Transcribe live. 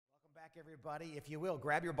Everybody, if you will,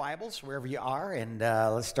 grab your Bibles wherever you are, and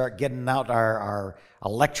let's start getting out our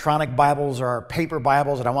electronic Bibles or our paper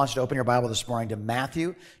Bibles. And I want you to open your Bible this morning to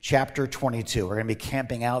Matthew chapter 22. We're going to be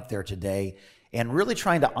camping out there today and really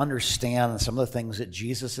trying to understand some of the things that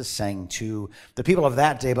Jesus is saying to the people of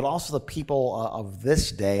that day, but also the people of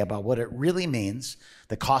this day about what it really means,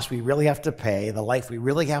 the cost we really have to pay, the life we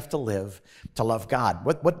really have to live to love God.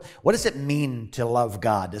 What does it mean to love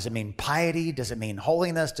God? Does it mean piety? Does it mean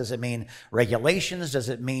holiness? Does it mean regulations? Does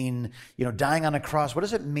it mean, dying on a cross? What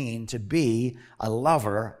does it mean to be a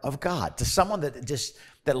lover of God? To someone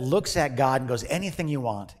that looks at God and goes, anything you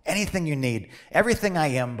want, anything you need, everything I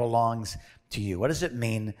am belongs to you. What does it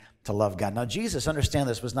mean to love God? Now, Jesus, understand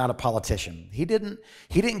this, was not a politician. He didn't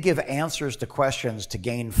give answers to questions to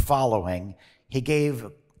gain following. He gave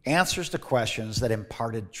answers to questions that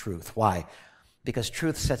imparted truth. Why? Because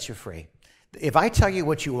truth sets you free. If I tell you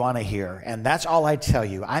what you want to hear, and that's all I tell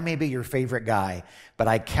you, I may be your favorite guy, but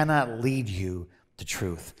I cannot lead you to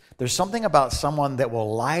truth. There's something about someone that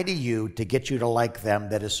will lie to you to get you to like them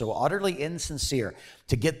that is so utterly insincere,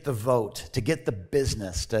 to get the vote, to get the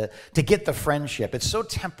business, to get the friendship. It's so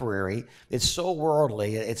temporary, it's so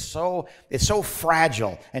worldly, it's so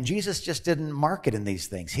fragile. And Jesus just didn't market in these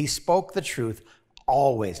things. He spoke the truth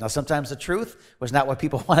always. Now, sometimes the truth was not what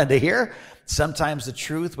people wanted to hear. Sometimes the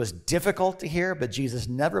truth was difficult to hear, but Jesus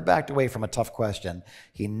never backed away from a tough question.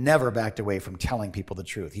 He never backed away from telling people the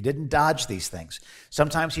truth. He didn't dodge these things.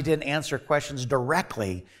 Sometimes he didn't answer questions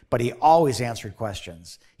directly, but he always answered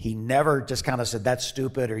questions. He never just kind of said, that's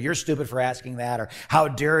stupid, or you're stupid for asking that, or how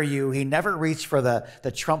dare you. He never reached for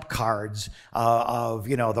the trump cards of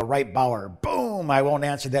the right bower. Boom, I won't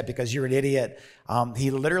answer that because you're an idiot.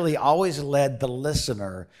 He literally always led the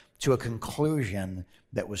listener to a conclusion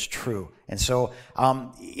that was true. And so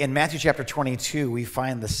in Matthew chapter 22, we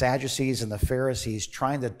find the Sadducees and the Pharisees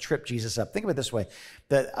trying to trip Jesus up. Think of it this way,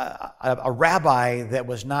 that a rabbi that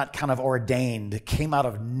was not kind of ordained came out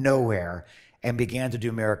of nowhere and began to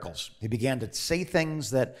do miracles. He began to say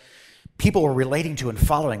things that people were relating to and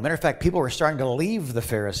following. Matter of fact, people were starting to leave the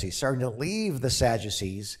Pharisees, starting to leave the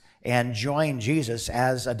Sadducees, and join Jesus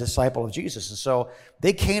as a disciple of Jesus. And so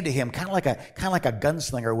they came to him kind of like a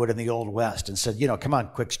gunslinger would in the Old West and said, come on,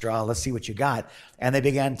 quick straw, let's see what you got. And they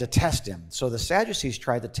began to test him. So the Sadducees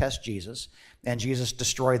tried to test Jesus, and Jesus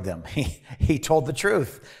destroyed them. He told the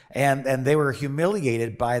truth, and they were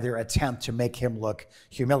humiliated by their attempt to make him look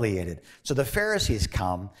humiliated. So the Pharisees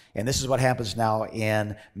come, and this is what happens now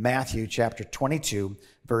in Matthew chapter 22,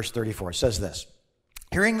 verse 34. It says this: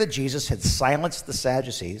 hearing that Jesus had silenced the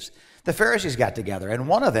Sadducees, the Pharisees got together, and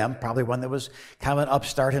one of them, probably one that was kind of an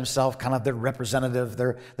upstart himself, kind of their representative,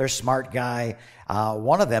 their smart guy,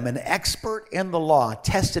 one of them, an expert in the law,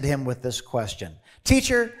 tested him with this question: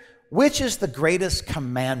 Teacher, which is the greatest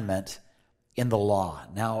commandment in the law?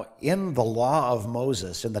 Now, in the law of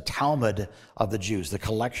Moses, in the Talmud of the Jews, the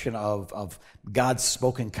collection of God's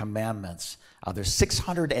spoken commandments, there's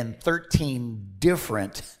 613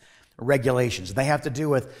 different regulations. They have to do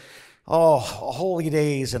with holy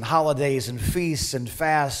days and holidays and feasts and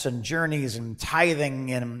fasts and journeys and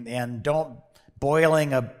tithing and don't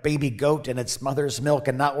boiling a baby goat in its mother's milk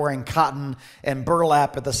and not wearing cotton and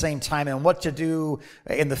burlap at the same time, and what to do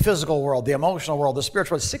in the physical world, the emotional world, the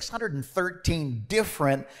spiritual world. 613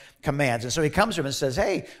 different commands. And so he comes to him and says,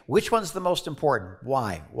 hey, which one's the most important?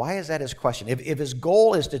 Why? Why is that his question? If his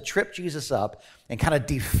goal is to trip Jesus up and kind of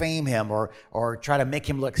defame him or try to make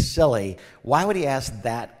him look silly, why would he ask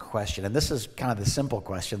that question? And this is kind of the simple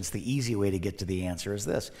question. It's the easy way to get to the answer is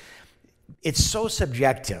this: it's so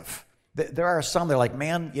subjective. There are some that are like,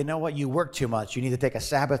 man, you know what? You work too much. You need to take a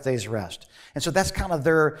Sabbath day's rest. And so that's kind of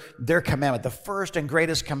their commandment. The first and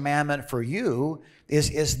greatest commandment for you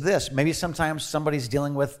is this. Maybe sometimes somebody's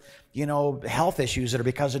dealing with, health issues that are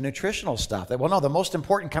because of nutritional stuff. Well, no, the most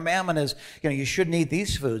important commandment is, you shouldn't eat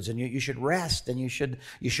these foods, and you should rest, and you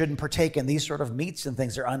shouldn't partake in these sort of meats and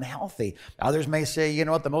things. They're unhealthy. Others may say, you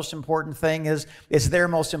know what? The most important thing is their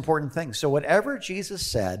most important thing. So whatever Jesus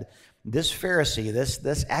said, this Pharisee,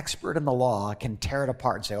 this expert in the law, can tear it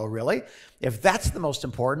apart and say, oh, really? If that's the most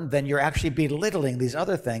important, then you're actually belittling these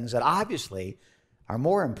other things that obviously are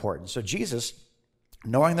more important. So Jesus,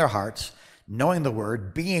 knowing their hearts, knowing the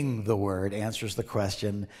word, being the word, answers the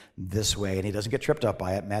question this way, and he doesn't get tripped up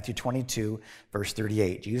by it. Matthew 22, verse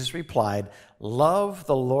 38, Jesus replied, love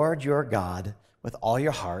the Lord your God with all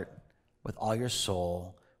your heart, with all your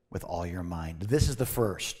soul, with all your mind. This is the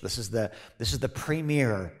first. This is the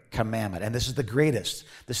premier commandment, and this is the greatest.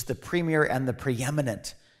 This is the premier and the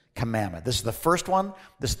preeminent commandment. This is the first one.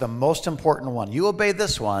 This is the most important one. You obey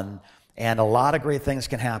this one, And a lot of great things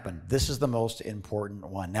can happen. This is the most important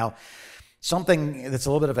one. Now, something that's a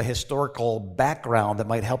little bit of a historical background that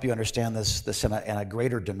might help you understand this in a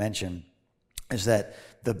greater dimension is that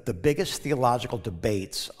the biggest theological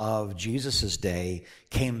debates of Jesus' day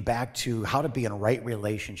came back to how to be in right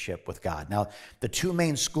relationship with God. Now, the two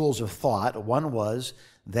main schools of thought, one was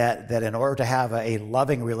that in order to have a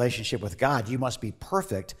loving relationship with God, you must be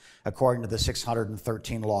perfect according to the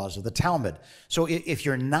 613 laws of the Talmud. So if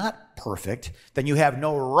you're not perfect, then you have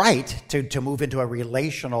no right to move into a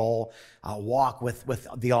relational walk with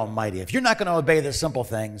the Almighty. If you're not going to obey the simple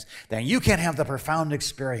things, then you can't have the profound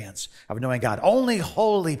experience of knowing God. Only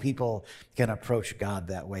holy people can approach God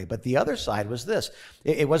that way. But the other side was this.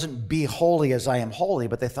 It wasn't be holy as I am holy,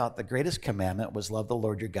 but they thought the greatest commandment was love the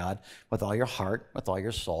Lord your God with all your heart, with all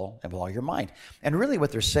your soul, and with all your mind. And really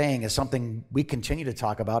what they're saying is something we continue to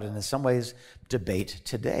talk about and in some ways debate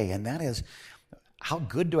today, and that is, how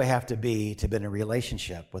good do I have to be in a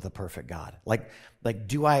relationship with a perfect God? Like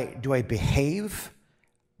do I behave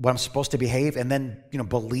what I'm supposed to behave and then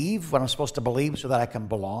believe what I'm supposed to believe so that I can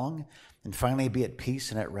belong and finally be at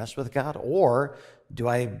peace and at rest with God? Or do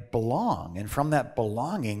I belong? And from that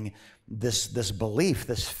belonging, this belief,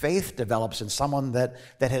 this faith develops in someone that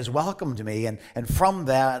has welcomed me. And from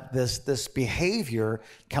that, this behavior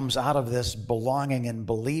comes out of this belonging and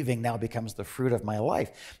believing now becomes the fruit of my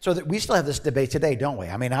life. So that we still have this debate today, don't we?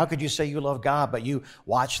 I mean, how could you say you love God, but you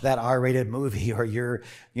watch that R-rated movie, or your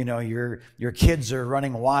kids are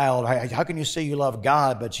running wild? How can you say you love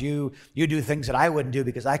God, but you do things that I wouldn't do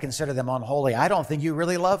because I consider them unholy? I don't think you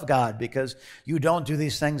really love God because you don't do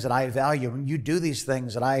these things that I value, and you do these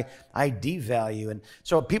things that I devalue. And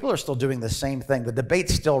so people are still doing the same thing. The debate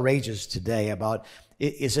still rages today about,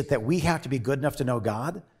 is it that we have to be good enough to know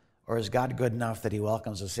God, or is God good enough that he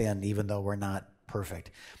welcomes us in even though we're not perfect?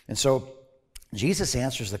 And so Jesus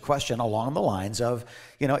answers the question along the lines of,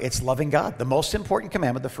 it's loving God. The most important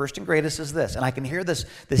commandment, the first and greatest, is this. And I can hear this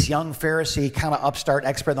young Pharisee kind of upstart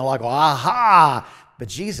expert in the law go, aha! But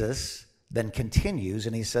Jesus then continues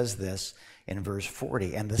and he says this in verse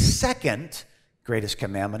 40. And the second greatest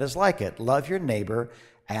commandment is like it. Love your neighbor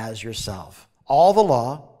as yourself. All the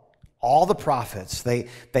law, all the prophets, they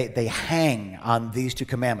hang on these two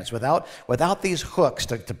commandments. Without these hooks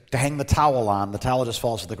to hang the towel on, the towel just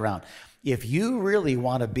falls to the ground. If you really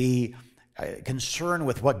want to be concerned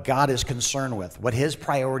with what God is concerned with, what his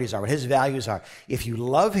priorities are, what his values are, if you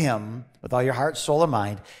love him with all your heart, soul, and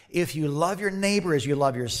mind, if you love your neighbor as you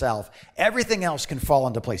love yourself, everything else can fall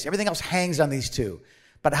into place. Everything else hangs on these two.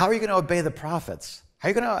 But how are you going to obey the prophets? How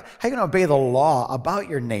are you going to obey the law about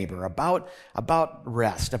your neighbor, about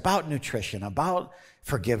rest, about nutrition, about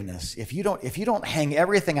forgiveness? If you don't hang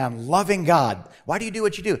everything on loving God, why do you do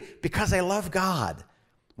what you do? Because I love God.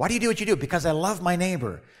 Why do you do what you do? Because I love my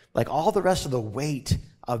neighbor. Like all the rest of the weight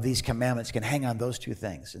of these commandments can hang on those two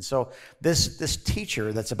things. And so this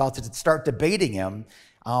teacher that's about to start debating him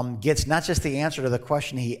gets not just the answer to the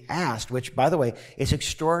question he asked, which, by the way, is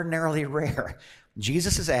extraordinarily rare.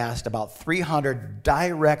 Jesus is asked about 300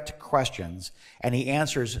 direct questions, and he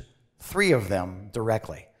answers 3 of them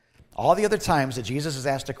directly. All the other times that Jesus is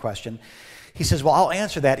asked a question, he says, well, I'll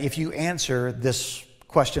answer that if you answer this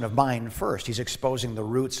question of mine first. He's exposing the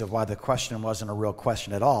roots of why the question wasn't a real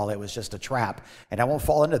question at all. It was just a trap, and I won't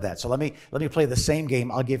fall into that. So let me play the same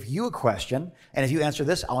game. I'll give you a question, and if you answer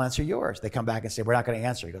this, I'll answer yours. They come back and say, we're not going to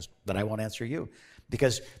answer. He goes, then I won't answer you.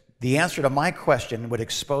 Because the answer to my question would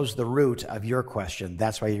expose the root of your question.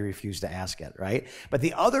 That's why you refuse to ask it, right? But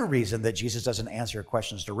the other reason that Jesus doesn't answer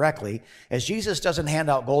questions directly is Jesus doesn't hand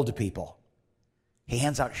out gold to people. He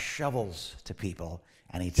hands out shovels to people,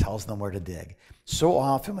 and he tells them where to dig. So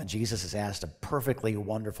often when Jesus is asked a perfectly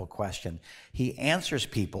wonderful question, he answers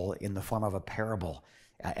people in the form of a parable,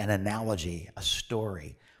 an analogy, a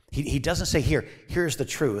story. He doesn't say, here's the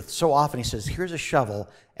truth. So often he says, here's a shovel,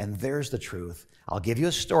 and there's the truth. I'll give you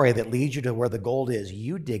a story that leads you to where the gold is.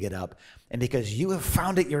 You dig it up, and because you have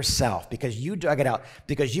found it yourself, because you dug it out,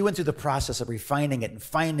 because you went through the process of refining it and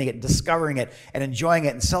finding it and discovering it and enjoying it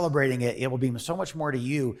and celebrating it, it will be so much more to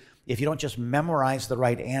you if you don't just memorize the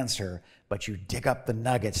right answer, but you dig up the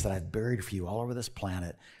nuggets that I've buried for you all over this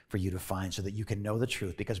planet for you to find so that you can know the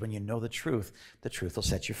truth. Because when you know the truth will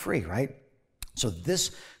set you free, right? So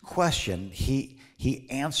this question, he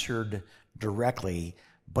answered directly,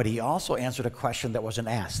 but he also answered a question that wasn't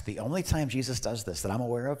asked. The only time Jesus does this that I'm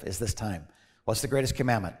aware of is this time. What's the greatest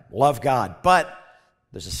commandment? Love God. But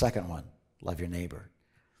there's a second one. Love your neighbor.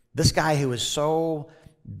 This guy who is so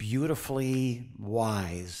beautifully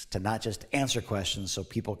wise to not just answer questions so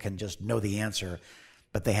people can just know the answer,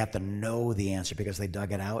 but they have to know the answer because they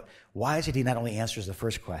dug it out. Why is it he not only answers the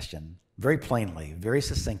first question very plainly, very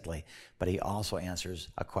succinctly, but he also answers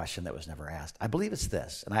a question that was never asked? I believe it's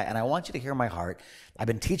this, and I want you to hear my heart. I've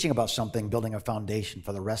been teaching about something, building a foundation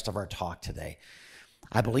for the rest of our talk today.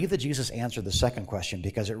 I believe that Jesus answered the second question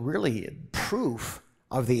because it really, proof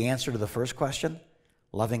of the answer to the first question,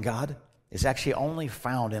 loving God, is actually only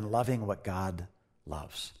found in loving what God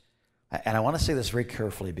loves. And I want to say this very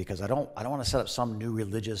carefully because I don't want to set up some new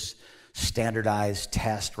religious standardized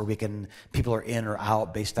test where people are in or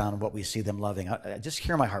out based on what we see them loving. Just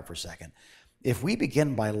hear my heart for a second. If we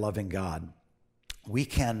begin by loving God, we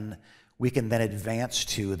can then advance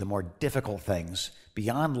to the more difficult things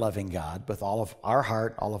beyond loving God with all of our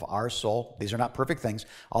heart, all of our soul. These are not perfect things.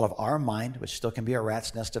 All of our mind, which still can be a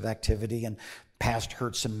rat's nest of activity and past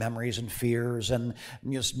hurts and memories and fears and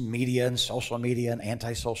just media and social media and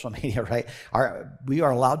anti-social media, right? We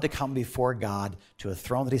are allowed to come before God to a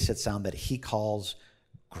throne that he sits on that he calls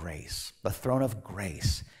grace, the throne of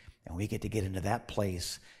grace. And we get to get into that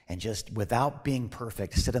place and just, without being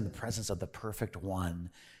perfect, sit in the presence of the perfect one,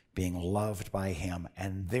 being loved by him,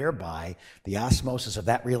 and thereby the osmosis of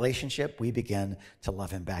that relationship, we begin to love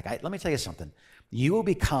him back. Let me tell you something. You will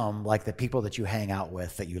become like the people that you hang out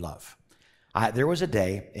with that you love. There was a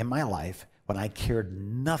day in my life when I cared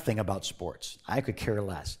nothing about sports. I could care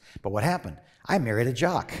less. But what happened? I married a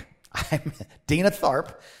jock. Dina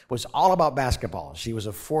Tharp was all about basketball. She was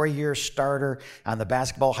a 4-year starter on the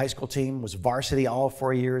basketball high school team, was varsity all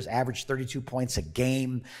 4 years, averaged 32 points a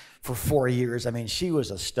game for 4 years. I mean, she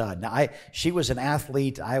was a stud. Now, she was an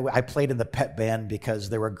athlete. I played in the pep band because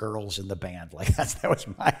there were girls in the band. Like that was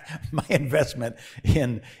my investment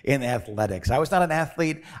in athletics. I was not an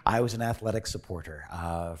athlete. I was an athletic supporter.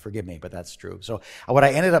 Forgive me, but that's true. So what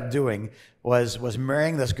I ended up doing was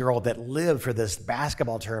marrying this girl that lived for this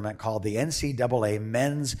basketball tournament called the NCAA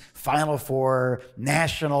Men's Final Four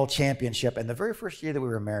National Championship. And the very first year that we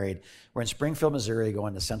were married, we're in Springfield, Missouri,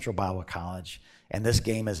 going to Central Bible College. And this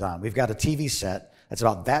game is on. We've got a TV set that's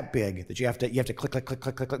about that big that you have to click, click, click,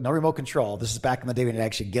 click, click, click. No remote control. This is back in the day when you'd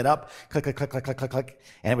actually get up, click, click, click, click, click, click, click.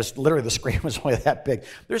 And it was literally, the screen was only that big.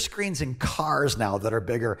 There's screens in cars now that are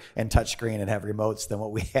bigger and touchscreen and have remotes than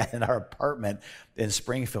what we had in our apartment in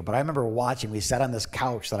Springfield. But I remember watching, we sat on this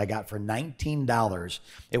couch that I got for $19.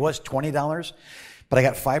 It was $20. But I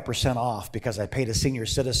got 5% off because I paid a senior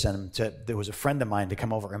citizen there was a friend of mine to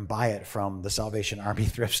come over and buy it from the Salvation Army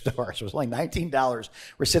thrift store. So it was only $19.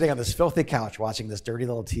 We're sitting on this filthy couch watching this dirty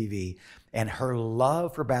little TV, and her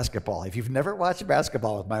love for basketball. If you've never watched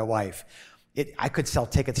basketball with my wife, I could sell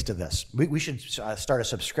tickets to this. We should start a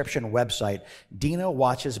subscription website,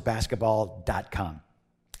 DinaWatchesBasketball.com.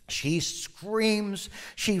 She screams,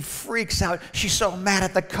 she freaks out, she's so mad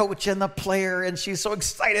at the coach and the player, and she's so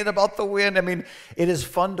excited about the win. I mean, it is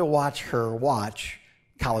fun to watch her watch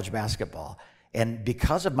college basketball. And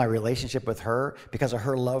because of my relationship with her, because of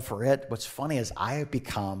her love for it, what's funny is I have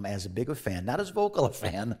become as big a fan, not as vocal a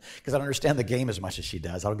fan, because I don't understand the game as much as she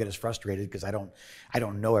does. I don't get as frustrated because I don't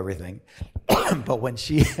know everything. But when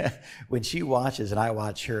she watches and I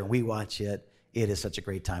watch her and we watch it, it is such a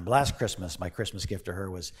great time. Last Christmas, my Christmas gift to her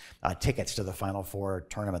was tickets to the Final Four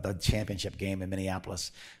tournament, the championship game in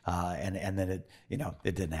Minneapolis, and then it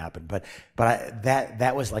didn't happen. But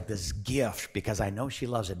that was like this gift because I know she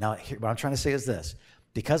loves it. Now, what I'm trying to say is this: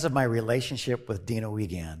 because of my relationship with Dina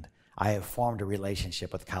Wiegand, I have formed a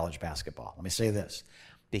relationship with college basketball. Let me say this: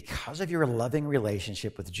 because of your loving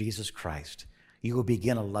relationship with Jesus Christ, you will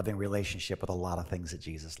begin a loving relationship with a lot of things that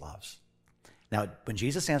Jesus loves. Now, when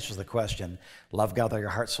Jesus answers the question, love God with all your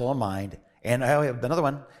heart, soul, and mind, and another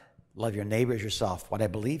one, love your neighbor as yourself, what I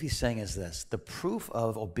believe he's saying is this: the proof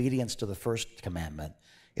of obedience to the first commandment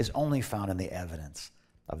is only found in the evidence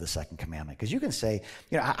of the second commandment. Because you can say,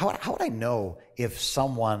 how would I know if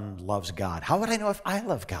someone loves God? How would I know if I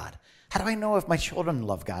love God? How do I know if my children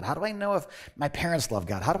love God? How do I know if my parents love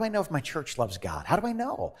God? How do I know if my church loves God? How do I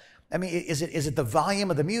know? I mean, is it the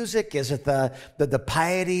volume of the music? Is it the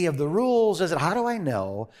piety of the rules? How do I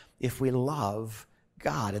know if we love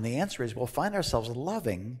God? And the answer is we'll find ourselves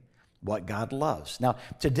loving what God loves. Now,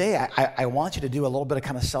 today, I want you to do a little bit of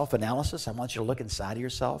kind of self-analysis. I want you to look inside of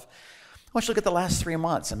yourself. I want you to look at the last 3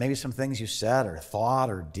 months and maybe some things you said or thought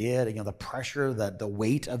or did, the pressure, the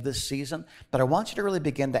weight of this season. But I want you to really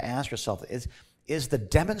begin to ask yourself, is the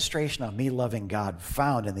demonstration of me loving God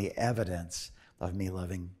found in the evidence of me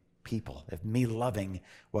loving people, of me loving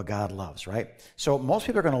what God loves, right? So most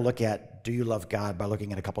people are going to look at, do you love God, by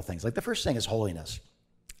looking at a couple things. Like the first thing is holiness.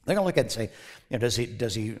 They're going to look at it and say,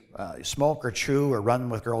 does he smoke or chew or run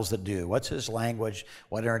with girls that do? What's his language?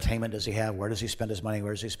 What entertainment does he have? Where does he spend his money?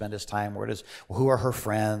 Where does he spend his time? Who are her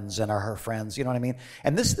friends and are her friends? You know what I mean?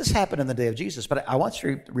 And this happened in the day of Jesus. But I want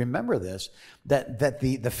you to remember this, that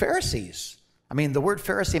the Pharisees, the word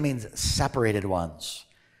Pharisee means separated ones.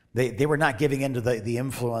 They were not giving into the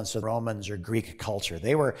influence of Romans or Greek culture.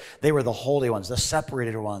 They were the holy ones, the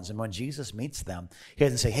separated ones. And when Jesus meets them, he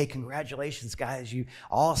doesn't say, hey, congratulations, guys.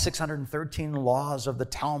 All 613 laws of the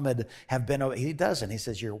Talmud have been... He doesn't. He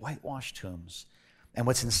says, you're whitewashed tombs. And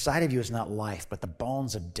what's inside of you is not life, but the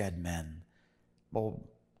bones of dead men. Well,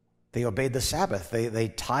 they obeyed the Sabbath. They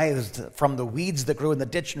tithed from the weeds that grew in the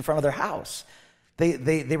ditch in front of their house.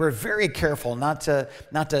 They were very careful not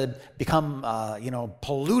to become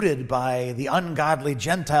polluted by the ungodly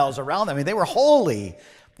Gentiles around them. They were holy,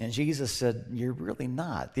 and Jesus said, "You're really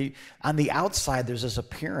not." On the outside, there's this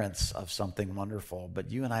appearance of something wonderful,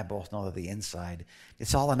 but you and I both know that the inside,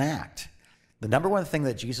 it's all an act. The number one thing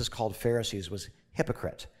that Jesus called Pharisees was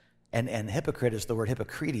hypocrite, and hypocrite is the word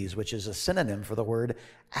hypocrites, which is a synonym for the word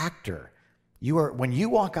actor. When you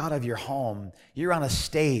walk out of your home, you're on a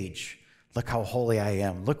stage. Look how holy I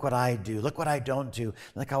am. Look what I do. Look what I don't do.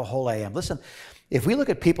 Look how holy I am. Listen, if we look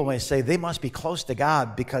at people and we say they must be close to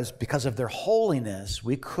God because of their holiness,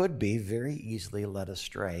 we could be very easily led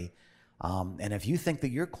astray. And if you think that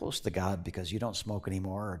you're close to God because you don't smoke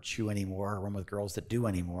anymore or chew anymore or run with girls that do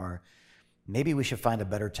anymore, maybe we should find a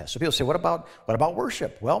better test. So people say, what about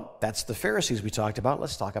worship? Well, that's the Pharisees we talked about.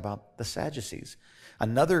 Let's talk about the Sadducees.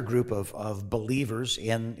 Another group of believers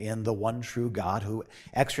in the one true God who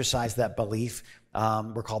exercised that belief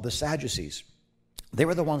were called the Sadducees. They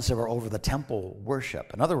were the ones that were over the temple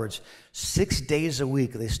worship. In other words, 6 days a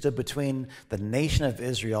week, they stood between the nation of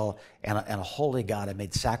Israel and a holy God and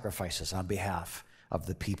made sacrifices on behalf of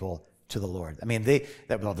the people to the Lord.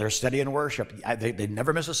 They're studying worship. They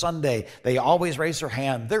never miss a Sunday. They always raise their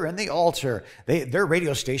hand. They're in the altar. Their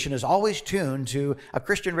radio station is always tuned to a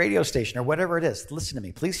Christian radio station or whatever it is. Listen to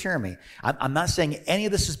me. Please hear me. I'm not saying any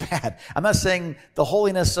of this is bad. I'm not saying the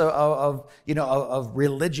holiness of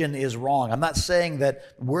religion is wrong. I'm not saying that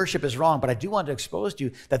worship is wrong, but I do want to expose to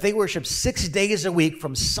you that they worship 6 days a week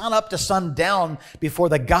from sun up to sundown before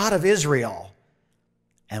the God of Israel,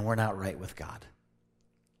 and we're not right with God.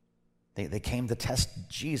 They came to test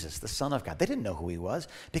Jesus, the Son of God. They didn't know who he was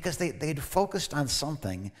because they'd focused on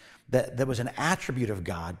something that was an attribute of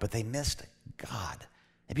God, but they missed God.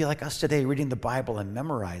 It'd be like us today reading the Bible and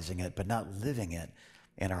memorizing it, but not living it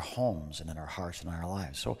in our homes and in our hearts and in our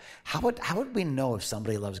lives. So how would we know if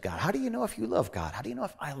somebody loves God? How do you know if you love God? How do you know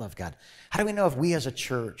if I love God? How do we know if we as a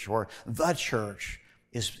church or the church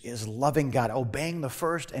is loving God, obeying the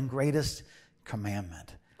first and greatest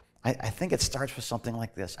commandment? I think it starts with something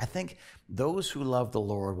like this. I think those who love the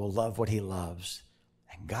Lord will love what he loves,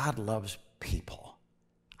 and God loves people.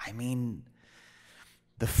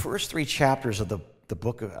 The first 3 chapters of the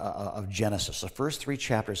book of Genesis, the first 3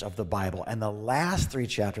 chapters of the Bible, and the last 3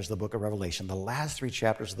 chapters of the book of Revelation, the last 3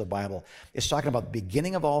 chapters of the Bible, is talking about the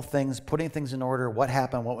beginning of all things, putting things in order, what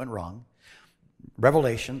happened, what went wrong.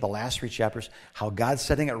 Revelation, the last 3 chapters, how God's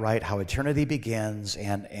setting it right, how eternity begins,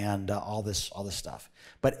 and all this stuff.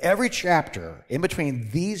 But every chapter in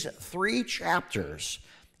between these 3 chapters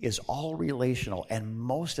is all relational, and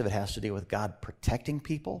most of it has to do with God protecting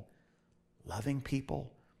people, loving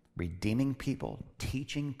people, redeeming people,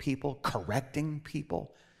 teaching people, correcting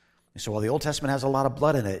people. So while the Old Testament has a lot of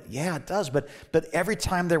blood in it, yeah, it does, but every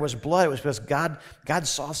time there was blood, it was because God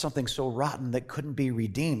saw something so rotten that couldn't be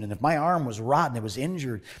redeemed. And if my arm was rotten, it was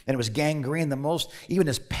injured, and it was gangrene, even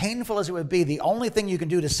as painful as it would be, the only thing you can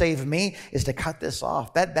do to save me is to cut this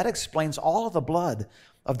off. That explains all of the blood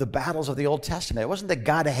of the battles of the Old Testament. It wasn't that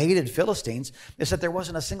God hated Philistines. It's that there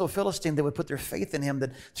wasn't a single Philistine that would put their faith in him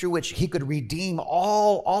through which he could redeem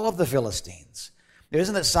all of the Philistines. It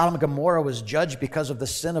isn't that Sodom and Gomorrah was judged because of the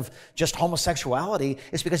sin of just homosexuality.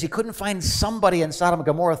 It's because he couldn't find somebody in Sodom and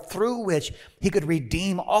Gomorrah through which he could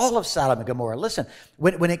redeem all of Sodom and Gomorrah. Listen,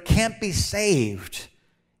 when it can't be saved,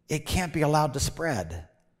 it can't be allowed to spread.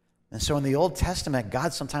 And so in the Old Testament,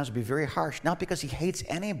 God sometimes will be very harsh, not because he hates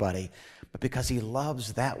anybody, but because he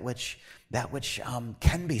loves that which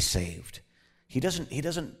can be saved. He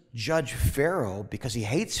doesn't judge Pharaoh because he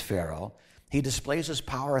hates Pharaoh. He displays his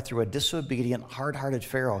power through a disobedient, hard-hearted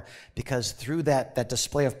Pharaoh, because through that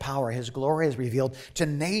display of power, his glory is revealed to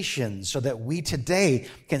nations so that we today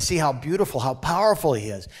can see how beautiful, how powerful he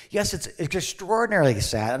is. Yes, it's extraordinarily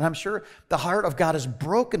sad, and I'm sure the heart of God is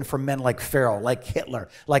broken for men like Pharaoh, like Hitler,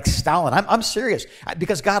 like Stalin. I'm serious,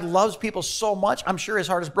 because God loves people so much. I'm sure his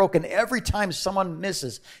heart is broken every time someone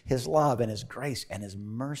misses his love and his grace and his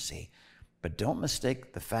mercy. But don't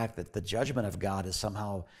mistake the fact that the judgment of God is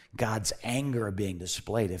somehow God's anger being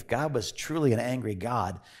displayed. If God was truly an angry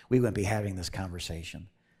God, we wouldn't be having this conversation.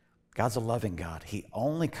 God's a loving God. He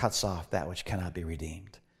only cuts off that which cannot be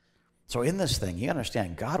redeemed. So in this thing, you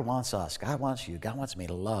understand, God wants us, God wants you, God wants me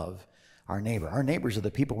to love our neighbor. Our neighbors are the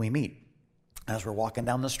people we meet as we're walking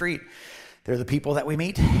down the street. They're the people that we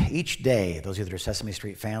meet each day. Those of you that are Sesame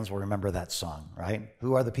Street fans will remember that song, right?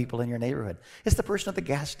 Who are the people in your neighborhood? It's the person at the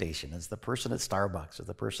gas station. It's the person at Starbucks. It's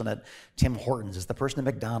the person at Tim Hortons. It's the person at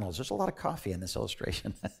McDonald's. There's a lot of coffee in this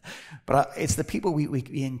illustration. But it's the people we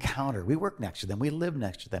encounter. We work next to them. We live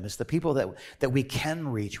next to them. It's the people that we can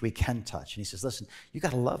reach, we can touch. And he says, listen, you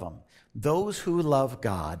got to love them. Those who love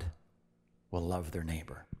God will love their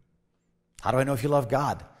neighbor. How do I know if you love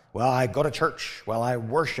God? Well, I go to church. Well, I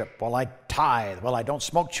worship. Well, I tithe. Well, I don't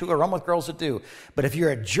smoke, chew, or run with girls that do. But if you're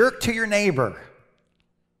a jerk to your neighbor,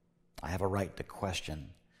 I have a right to question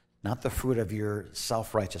not the fruit of your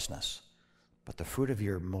self-righteousness, but the fruit of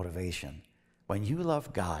your motivation. When you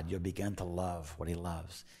love God, you'll begin to love what he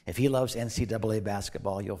loves. If he loves NCAA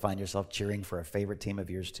basketball, you'll find yourself cheering for a favorite team of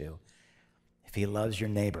yours too. If he loves your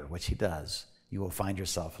neighbor, which he does, you will find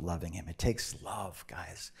yourself loving him. It takes love,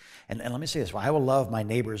 guys. And let me say this. Well, I will love my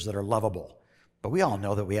neighbors that are lovable. But we all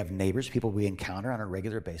know that we have neighbors, people we encounter on a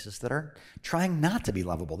regular basis that are trying not to be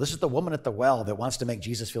lovable. This is the woman at the well that wants to make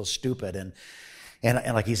Jesus feel stupid and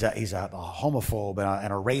like he's a homophobe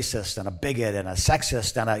and a racist and a bigot and a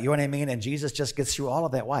sexist and you know what I mean? And Jesus just gets through all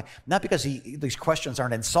of that. Why? Not because these questions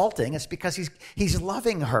aren't insulting. It's because he's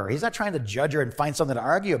loving her. He's not trying to judge her and find something to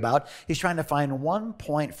argue about. He's trying to find one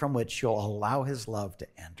point from which he'll allow his love to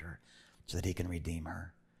enter so that he can redeem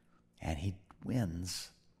her. And he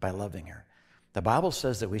wins by loving her. The Bible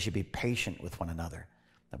says that we should be patient with one another.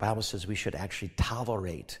 The Bible says we should actually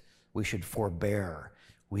tolerate. We should forbear.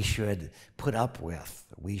 We should put up with.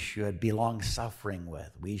 We should be long-suffering with.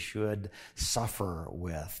 We should suffer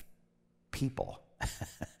with people.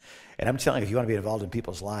 And I'm telling you, if you want to be involved in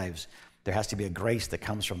people's lives, there has to be a grace that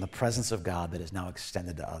comes from the presence of God that is now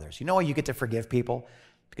extended to others. You know why you get to forgive people?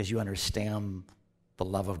 Because you understand the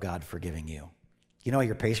love of God forgiving you. You know why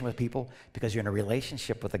you're patient with people? Because you're in a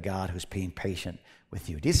relationship with a God who's being patient with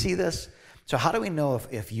you. Do you see this? So how do we know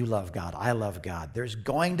if you love God, I love God? There's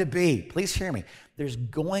going to be, please hear me, there's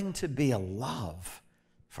going to be a love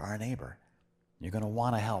for our neighbor. You're going to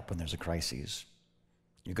want to help when there's a crisis.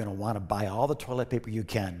 You're going to want to buy all the toilet paper you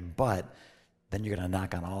can, but then you're going to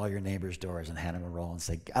knock on all your neighbors' doors and hand them a roll and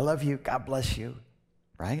say, I love you, God bless you,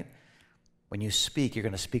 right? When you speak, you're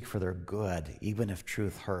going to speak for their good, even if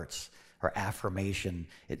truth hurts or affirmation,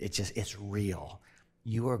 it's real.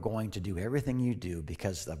 You are going to do everything you do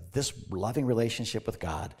because of this loving relationship with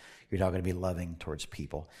God. You're now going to be loving towards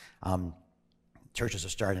people. Churches are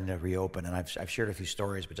starting to reopen, and I've shared a few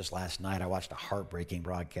stories, but just last night I watched a heartbreaking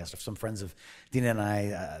broadcast of some friends of Dina and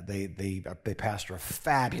I. They pastor a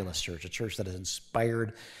fabulous church, a church that has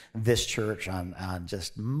inspired this church on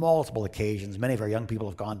just multiple occasions. Many of our young people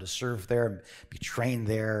have gone to serve there and be trained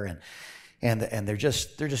there, and they're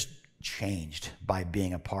just changed by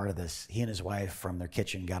being a part of this. He and his wife from their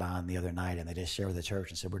kitchen got on the other night, and they just shared with the church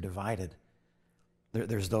and said, we're divided.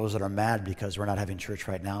 There's those that are mad because we're not having church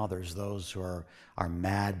right now. There's those who are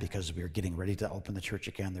mad because we're getting ready to open the church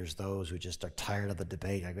again. There's those who just are tired of the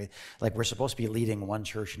debate. I mean, like we're supposed to be leading one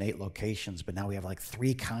church in 8 locations, but now we have like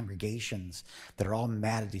 3 congregations that are all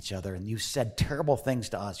mad at each other. And you said terrible things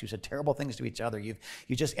to us. You said terrible things to each other. And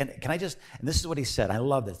this is what he said. I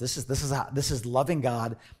love this. This is loving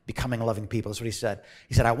God, becoming loving people. That's what he said.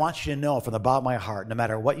 He said, I want you to know from the bottom of my heart, no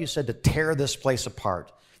matter what you said to tear this place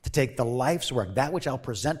apart, to take the life's work, that which I'll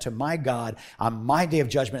present to my God on my day of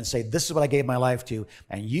judgment and say, this is what I gave my life to,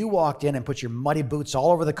 and you walked in and put your muddy boots all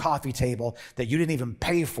over the coffee table that you didn't even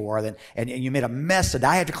pay for, and you made a mess that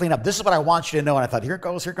I had to clean up. This is what I want you to know. And I thought, here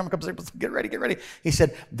comes, get ready. He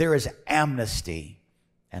said, there is amnesty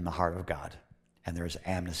in the heart of God, and there is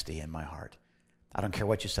amnesty in my heart. I don't care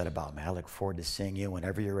what you said about me. I look forward to seeing you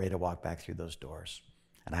whenever you're ready to walk back through those doors.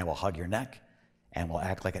 And I will hug your neck, and we'll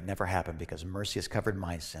act like it never happened because mercy has covered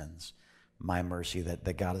my sins. My mercy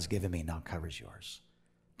that God has given me now covers yours.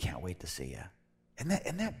 Can't wait to see you.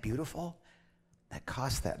 Isn't that beautiful? That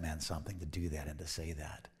cost that man something to do that and to say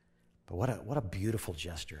that. But what a beautiful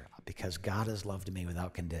gesture. Because God has loved me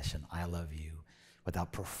without condition, I love you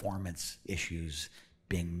without performance issues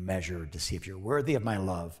being measured to see if you're worthy of my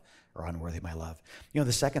love or unworthy of my love.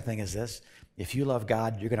 The second thing is this. If you love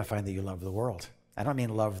God, you're going to find that you love the world. I don't mean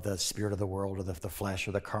love the spirit of the world or the flesh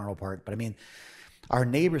or the carnal part, but I mean our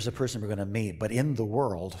neighbor is the person we're going to meet. But in the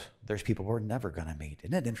world, there's people we're never going to meet.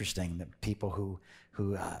 Isn't it interesting that people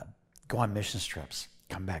who go on mission trips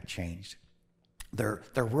come back changed?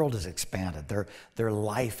 Their world is expanded. Their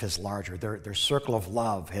life is larger. Their circle of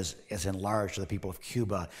love is enlarged to the people of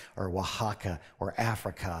Cuba or Oaxaca or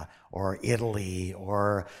Africa or Italy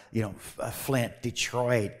or Flint,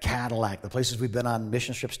 Detroit, Cadillac, the places we've been on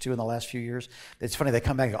mission trips to in the last few years. It's funny, they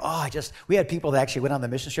come back and go, we had people that actually went on the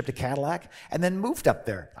mission trip to Cadillac and then moved up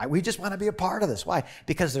there. We just want to be a part of this. Why?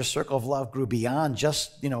 Because their circle of love grew beyond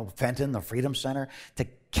just Fenton, the Freedom Center, to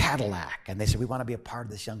Cadillac, and they said, we want to be a part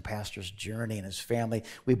of this young pastor's journey and his family.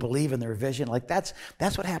 We believe in their vision. Like that's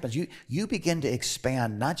what happens. You begin to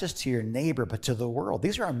expand not just to your neighbor, but to the world.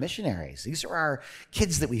 These are our missionaries. These are our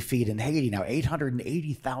kids that we feed in Haiti now,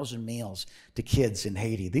 880,000 meals to kids in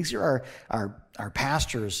Haiti. These are our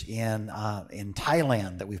pastors in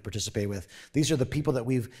Thailand that we've participated with. These are the people that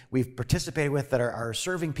we've participated with that are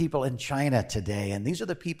serving people in China today. And these are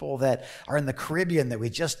the people that are in the Caribbean that we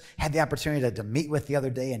just had the opportunity to meet with the other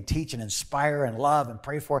day and teach and inspire and love and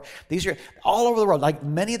pray for. These are all over the world. Like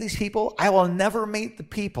many of these people, I will never meet the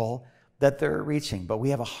people that they're reaching, but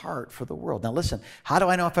we have a heart for the world. Now listen, how do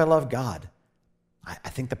I know if I love God? I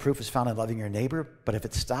think the proof is found in loving your neighbor, but if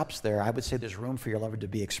it stops there, I would say there's room for your love to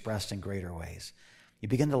be expressed in greater ways. You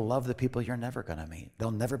begin to love the people you're never going to meet.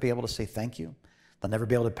 They'll never be able to say thank you. They'll never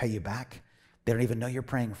be able to pay you back. They don't even know you're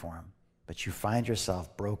praying for them. But you find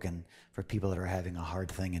yourself broken for people that are having a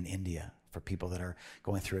hard thing in India, for people that are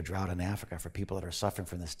going through a drought in Africa, for people that are suffering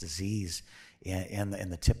from this disease in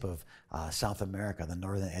the tip of South America, the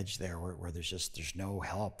northern edge there, where there's no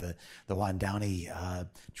help. The Wandani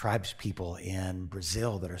tribes people in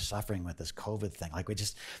Brazil that are suffering with this COVID thing. Like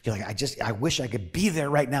I wish I could be there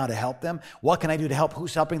right now to help them. What can I do to help?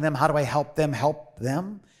 Who's helping them? How do I help them help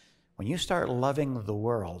them? When you start loving the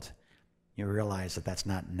world, you realize that that's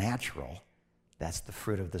not natural. That's the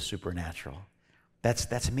fruit of the supernatural.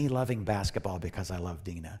 That's me loving basketball because I love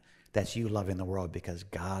Dina. That's you loving the world because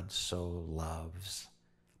God so loves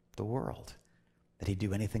the world that he'd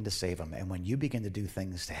do anything to save them. And when you begin to do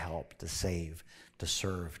things to help, to save, to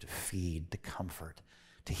serve, to feed, to comfort,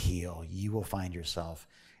 to heal, you will find yourself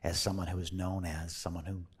as someone who is known as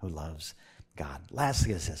someone who loves God.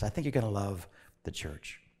 Lastly is this. I think you're going to love the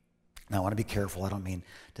church. Now, I want to be careful. I don't mean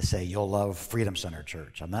to say you'll love Freedom Center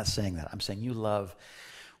Church. I'm not saying that. I'm saying you love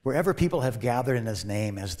wherever people have gathered in his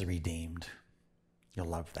name as the redeemed. You'll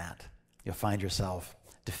love that. You'll find yourself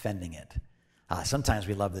defending it. Sometimes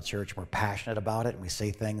we love the church. We're passionate about it, and we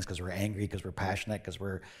say things because we're angry, because we're passionate, because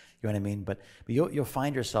we're, you know what I mean? But you'll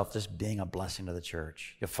find yourself just being a blessing to the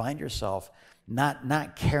church. You'll find yourself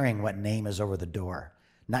not caring what name is over the door,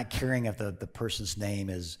 not caring if the person's name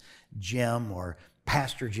is Jim or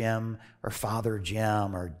Pastor Jim or Father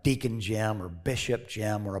Jim or Deacon Jim or Bishop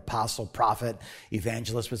Jim or Apostle, Prophet,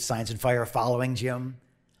 Evangelist with Signs and Fire following Jim.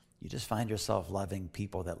 You just find yourself loving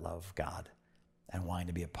people that love God and wanting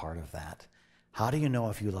to be a part of that. How do you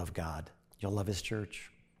know if you love God? You'll love his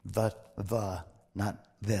church. Not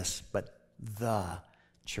this, but the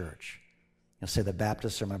church. You'll say the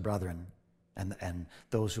Baptists are my brethren, and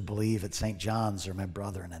those who believe at St. John's are my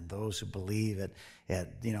brethren, and those who believe at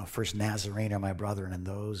First Nazarene are my brethren, and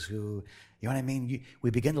those who, you know what I mean?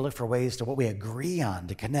 We begin to look for ways to what we agree on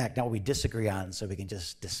to connect, not what we disagree on, so we can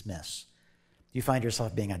just dismiss. You find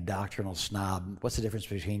yourself being a doctrinal snob. What's the difference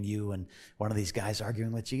between you and one of these guys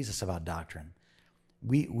arguing with Jesus about doctrine?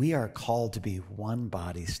 We are called to be one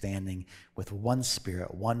body standing with one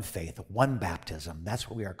spirit, one faith, one baptism. That's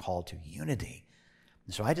what we are called to, unity.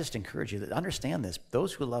 And so I just encourage you to understand this.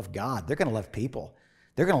 Those who love God, they're going to love people.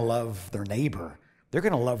 They're going to love their neighbor. They're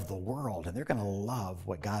going to love the world, and they're going to love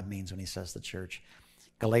what God means when he says the church.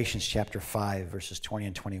 Galatians chapter 5, verses 20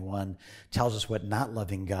 and 21 tells us what not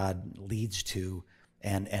loving God leads to,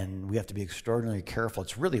 and we have to be extraordinarily careful.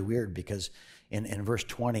 It's really weird because in verse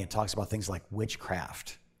 20, it talks about things like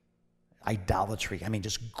witchcraft, idolatry,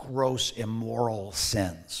 just gross, immoral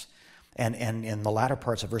sins. And in the latter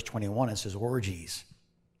parts of verse 21, it says orgies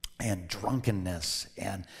and drunkenness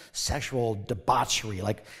and sexual debauchery.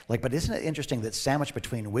 But isn't it interesting that sandwiched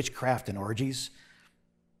between witchcraft and orgies,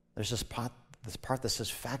 there's this part that says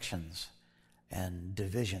factions and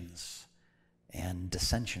divisions and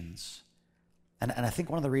dissensions. And I think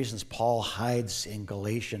one of the reasons Paul hides in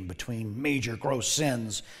Galatians between major gross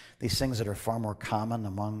sins, these things that are far more common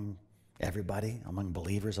among Everybody, among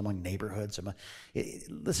believers, among neighborhoods.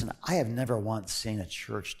 Listen, I have never once seen a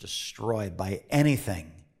church destroyed by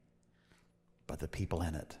anything but the people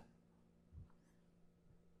in it.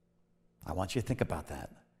 I want you to think about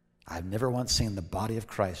that. I've never once seen the body of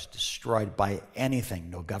Christ destroyed by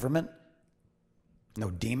anything. No government,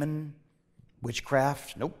 no demon,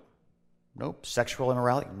 witchcraft, nope. Sexual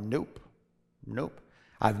immorality, nope.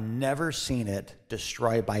 I've never seen it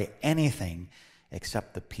destroyed by anything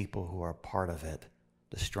except the people who are part of it,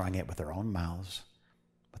 destroying it with their own mouths,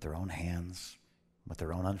 with their own hands, with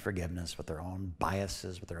their own unforgiveness, with their own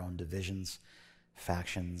biases, with their own divisions,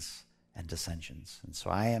 factions, and dissensions. And so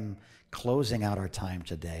I am closing out our time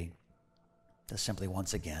today to simply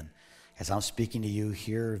once again, as I'm speaking to you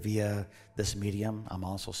here via this medium, I'm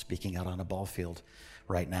also speaking out on a ball field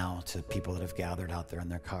right now to people that have gathered out there in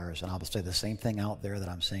their cars. And I'll say the same thing out there that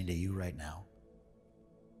I'm saying to you right now.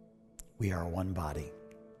 We are one body,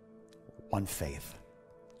 one faith,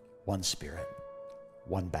 one spirit,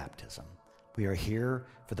 one baptism. We are here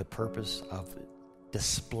for the purpose of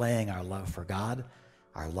displaying our love for God,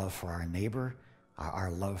 our love for our neighbor,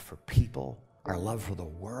 our love for people, our love for the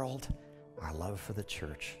world, our love for the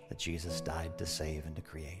church that Jesus died to save and to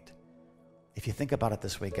create. If you think about it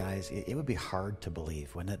this way, guys, it would be hard to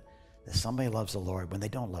believe, wouldn't it, that somebody loves the Lord when they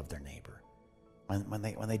don't love their neighbor, when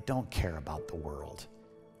they don't care about the world,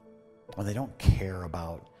 when they don't care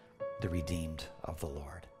about the redeemed of the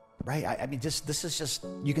Lord, right? I mean, this is just,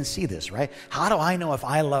 you can see this, right? How do I know if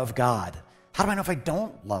I love God? How do I know if I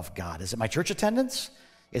don't love God? Is it my church attendance?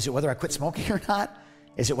 Is it whether I quit smoking or not?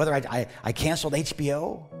 Is it whether I canceled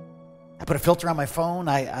HBO? I put a filter on my phone?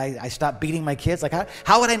 I stopped beating my kids? Like,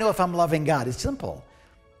 how would I know if I'm loving God? It's simple.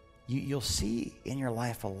 You'll see in your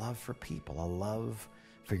life a love for people, a love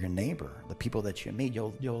for your neighbor, the people that you meet.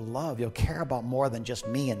 You'll care about more than just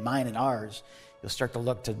me and mine and ours. You'll start to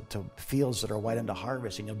look to fields that are white into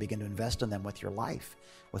harvest, and you'll begin to invest in them with your life,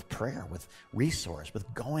 with prayer, with resource,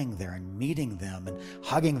 with going there and meeting them and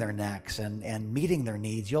hugging their necks and meeting their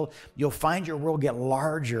needs. You'll find your world get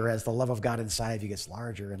larger as the love of God inside of you gets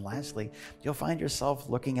larger. And lastly, you'll find yourself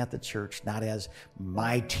looking at the church not as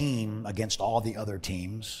my team against all the other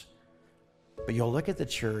teams, but you'll look at the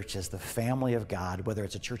church as the family of God, whether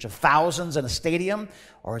it's a church of thousands in a stadium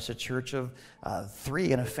or it's a church of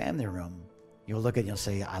 3 in a family room. You'll look at it and you'll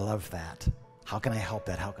say, I love that. How can I help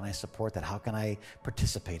that? How can I support that? How can I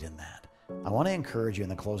participate in that? I want to encourage you in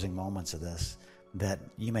the closing moments of this, that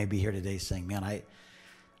you may be here today saying, man, I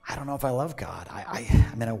don't know if I love God.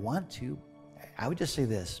 I mean, I want to. I would just say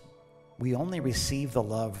this. We only receive the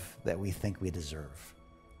love that we think we deserve.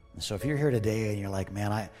 And so if you're here today and you're like,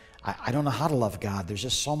 man, I don't know how to love God. There's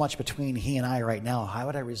just so much between he and I right now. How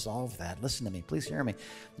would I resolve that? Listen to me. Please hear me.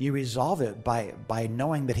 You resolve it by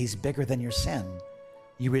knowing that he's bigger than your sin.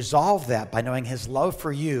 You resolve that by knowing his love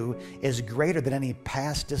for you is greater than any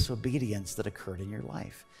past disobedience that occurred in your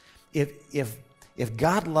life. If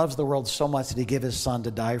God loves the world so much that he gave his son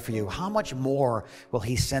to die for you, how much more will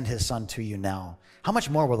he send his son to you now? How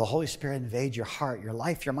much more will the Holy Spirit invade your heart, your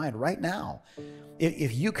life, your mind right now?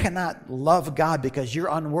 If you cannot love God because you're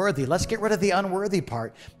unworthy, let's get rid of the unworthy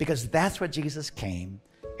part, because that's what Jesus came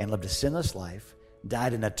and lived a sinless life,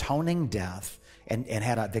 died an atoning death, and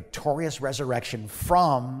had a victorious resurrection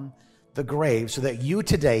from the grave so that you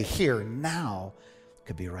today, here, now,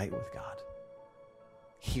 could be right with God.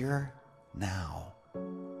 Here, now,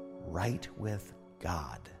 right with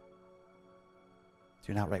God. If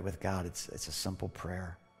you're not right with God, it's a simple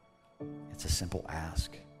prayer. It's a simple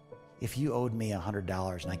ask. If you owed me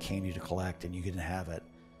 $100 and I came to you to collect and you didn't have it,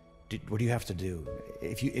 what do you have to do?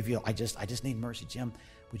 I just need mercy, Jim.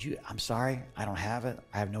 I'm sorry, I don't have it.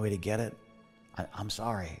 I have no way to get it. I'm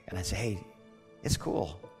sorry. And I say, hey, it's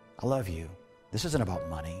cool. I love you. This isn't about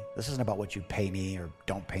money. This isn't about what you pay me or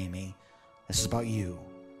don't pay me. This is about you.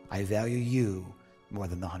 I value you more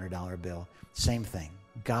than the $100 bill. Same thing.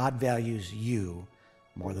 God values you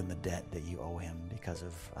more than the debt that you owe him because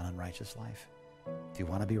of an unrighteous life. If you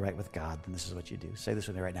want to be right with God, then this is what you do. Say this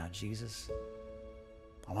with me right now. Jesus,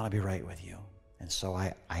 I want to be right with you. And so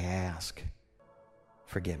I ask,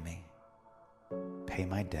 forgive me. Pay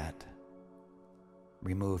my debt.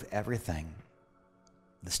 Remove everything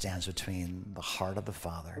that stands between the heart of the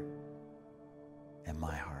Father and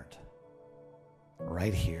my heart.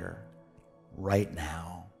 Right here, right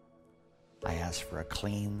now, I ask for a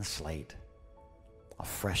clean slate, a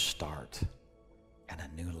fresh start, and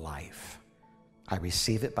a new life. I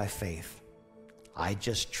receive it by faith. I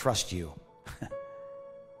just trust you.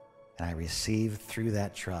 And I receive through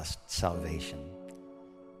that trust salvation.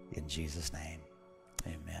 In Jesus' name,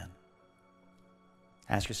 amen.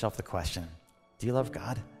 Ask yourself the question, do you love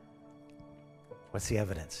God? What's the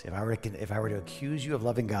evidence? If I were to accuse you of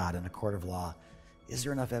loving God in a court of law, is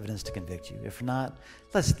there enough evidence to convict you? If not,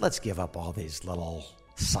 let's give up all these little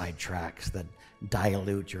sidetracks that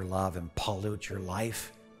dilute your love and pollute your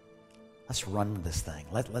life. Let's run with this thing.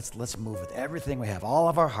 Let's move with everything we have, all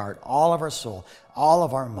of our heart, all of our soul, all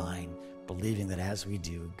of our mind, believing that as we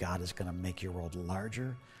do, God is going to make your world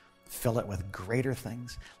larger, fill it with greater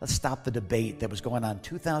things. Let's stop the debate that was going on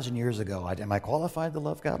 2,000 years ago. Am I qualified to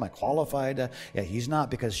love God? Am I qualified to? Yeah, he's not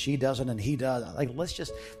because she doesn't and he does.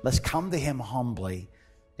 Let's come to him humbly,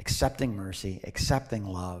 accepting mercy, accepting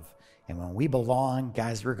love. And when we belong,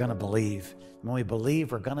 guys, we're going to believe. When we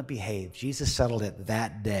believe, we're going to behave. Jesus settled it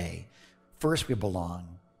that day. First we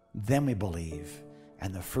belong, then we believe.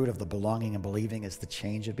 And the fruit of the belonging and believing is the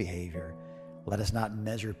change of behavior. Let us not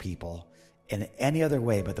measure people in any other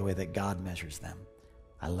way but the way that God measures them.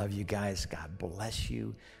 I love you guys. God bless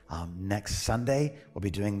you. Next Sunday, we'll be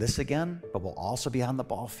doing this again, but we'll also be on the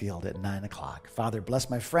ball field at 9 o'clock. Father, bless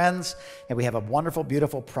my friends, and we have a wonderful,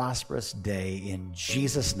 beautiful, prosperous day in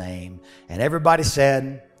Jesus' name. And everybody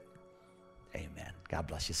said, amen. God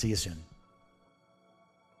bless you. See you soon.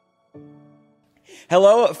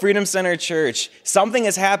 Hello, Freedom Center Church. Something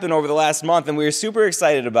has happened over the last month, and we're super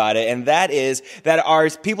excited about it, and that is that our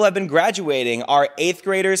people have been graduating. Our 8th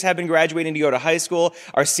graders have been graduating to go to high school.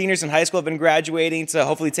 Our seniors in high school have been graduating to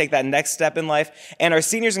hopefully take that next step in life, and our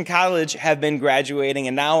seniors in college have been graduating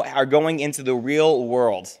and now are going into the real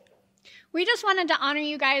world. We just wanted to honor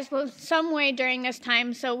you guys with some way during this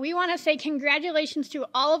time, so we want to say congratulations to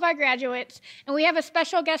all of our graduates, and we have a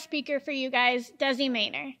special guest speaker for you guys, Desi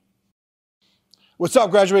Maynor. What's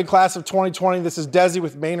up, graduating class of 2020? This is Desi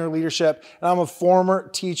with Maynor Leadership, and I'm a former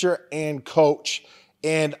teacher and coach.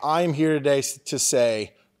 And I'm here today to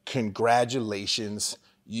say, congratulations,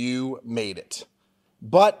 you made it.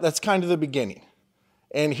 But that's kind of the beginning.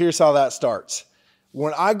 And here's how that starts.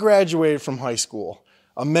 When I graduated from high school,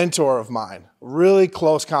 a mentor of mine, really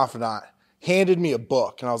close confidant, handed me a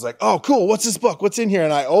book. And I was like, oh, cool, what's this book? What's in here?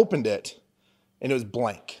 And I opened it, and it was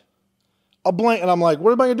blank. A blank, and I'm like,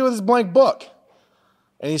 what am I going to do with this blank book?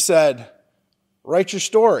 And he said, write your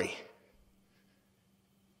story.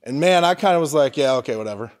 And man, I kind of was like, yeah, okay,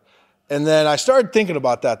 whatever. And then I started thinking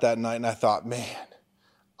about that night, and I thought, man,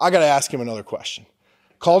 I got to ask him another question.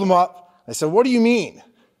 Called him up. I said, what do you mean?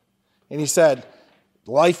 And he said,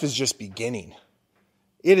 life is just beginning.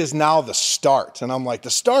 It is now the start. And I'm like,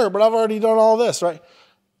 the start? But I've already done all this, right?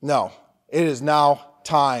 No, it is now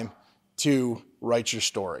time to write your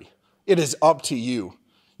story. It is up to you.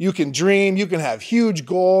 You can dream, you can have huge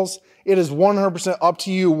goals. It is 100% up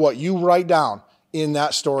to you what you write down in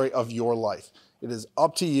that story of your life. It is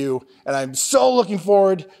up to you, and I'm so looking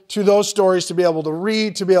forward to those stories to be able to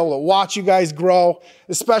read, to be able to watch you guys grow,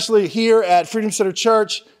 especially here at Freedom Center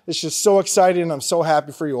Church. It's just so exciting, and I'm so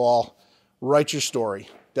happy for you all. Write your story.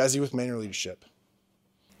 Desi with Maynor Leadership.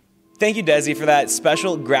 Thank you, Desi, for that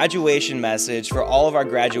special graduation message for all of our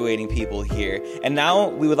graduating people here. And now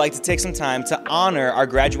we would like to take some time to honor our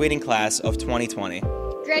graduating class of 2020.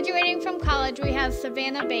 Graduating from college, we have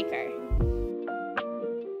Savannah Baker.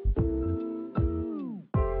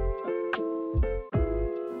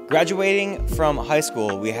 Graduating from high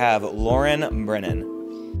school, we have Lauren Brennan.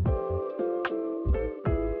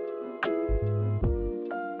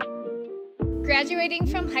 Graduating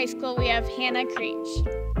from high school, we have Hannah Creech.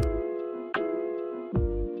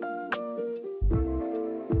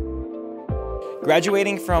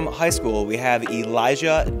 Graduating from high school, we have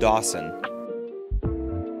Elijah Dawson.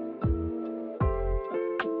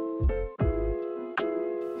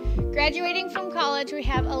 Graduating from college, we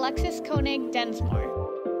have Alexis Koenig Densmore.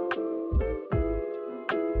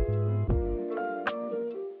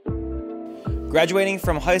 Graduating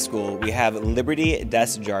from high school, we have Liberty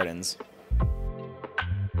Desjardins.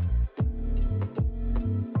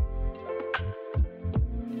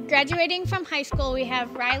 Graduating from high school, we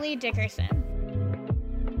have Riley Dickerson.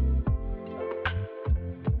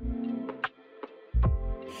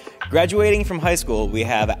 Graduating from high school, we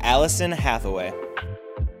have Allison Hathaway.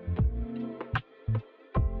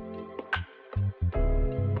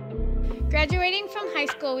 Graduating from high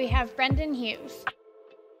school, we have Brendan Hughes.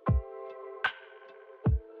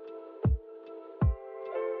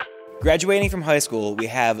 Graduating from high school, we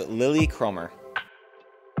have Lily Cromer.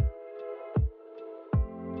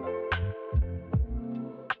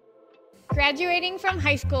 Graduating from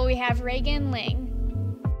high school, we have Reagan Ling.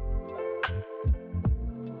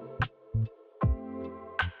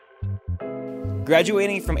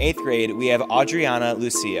 Graduating from 8th grade, we have Adriana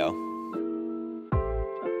Lucio.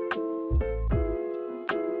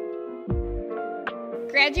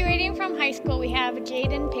 Graduating from high school, we have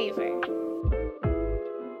Jaden Paver.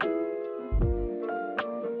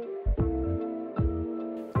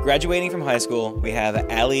 Graduating from high school, we have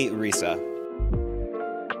Ali Risa.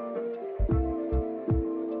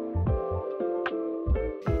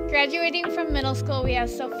 Graduating from middle school, we have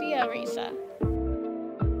Sophia Risa.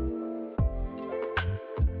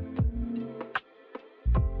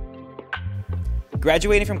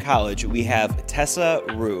 Graduating from college, we have Tessa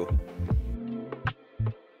Rue.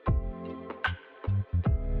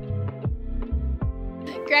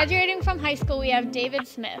 Graduating from high school, we have David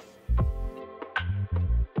Smith.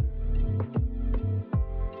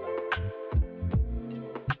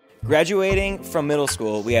 Graduating from middle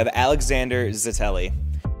school, we have Alexander Zitelli.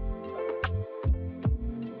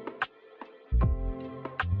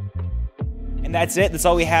 And that's it. That's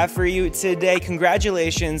all we have for you today.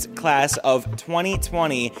 Congratulations, class of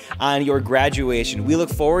 2020, on your graduation. We look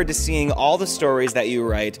forward to seeing all the stories that you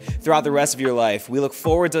write throughout the rest of your life. We look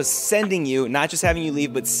forward to sending you, not just having you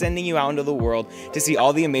leave, but sending you out into the world to see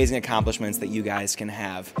all the amazing accomplishments that you guys can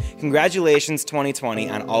have. Congratulations, 2020,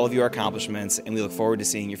 on all of your accomplishments, and we look forward to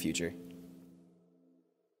seeing your future.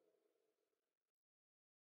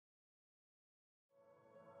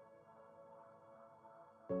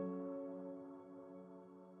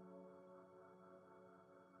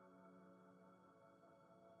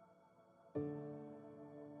 you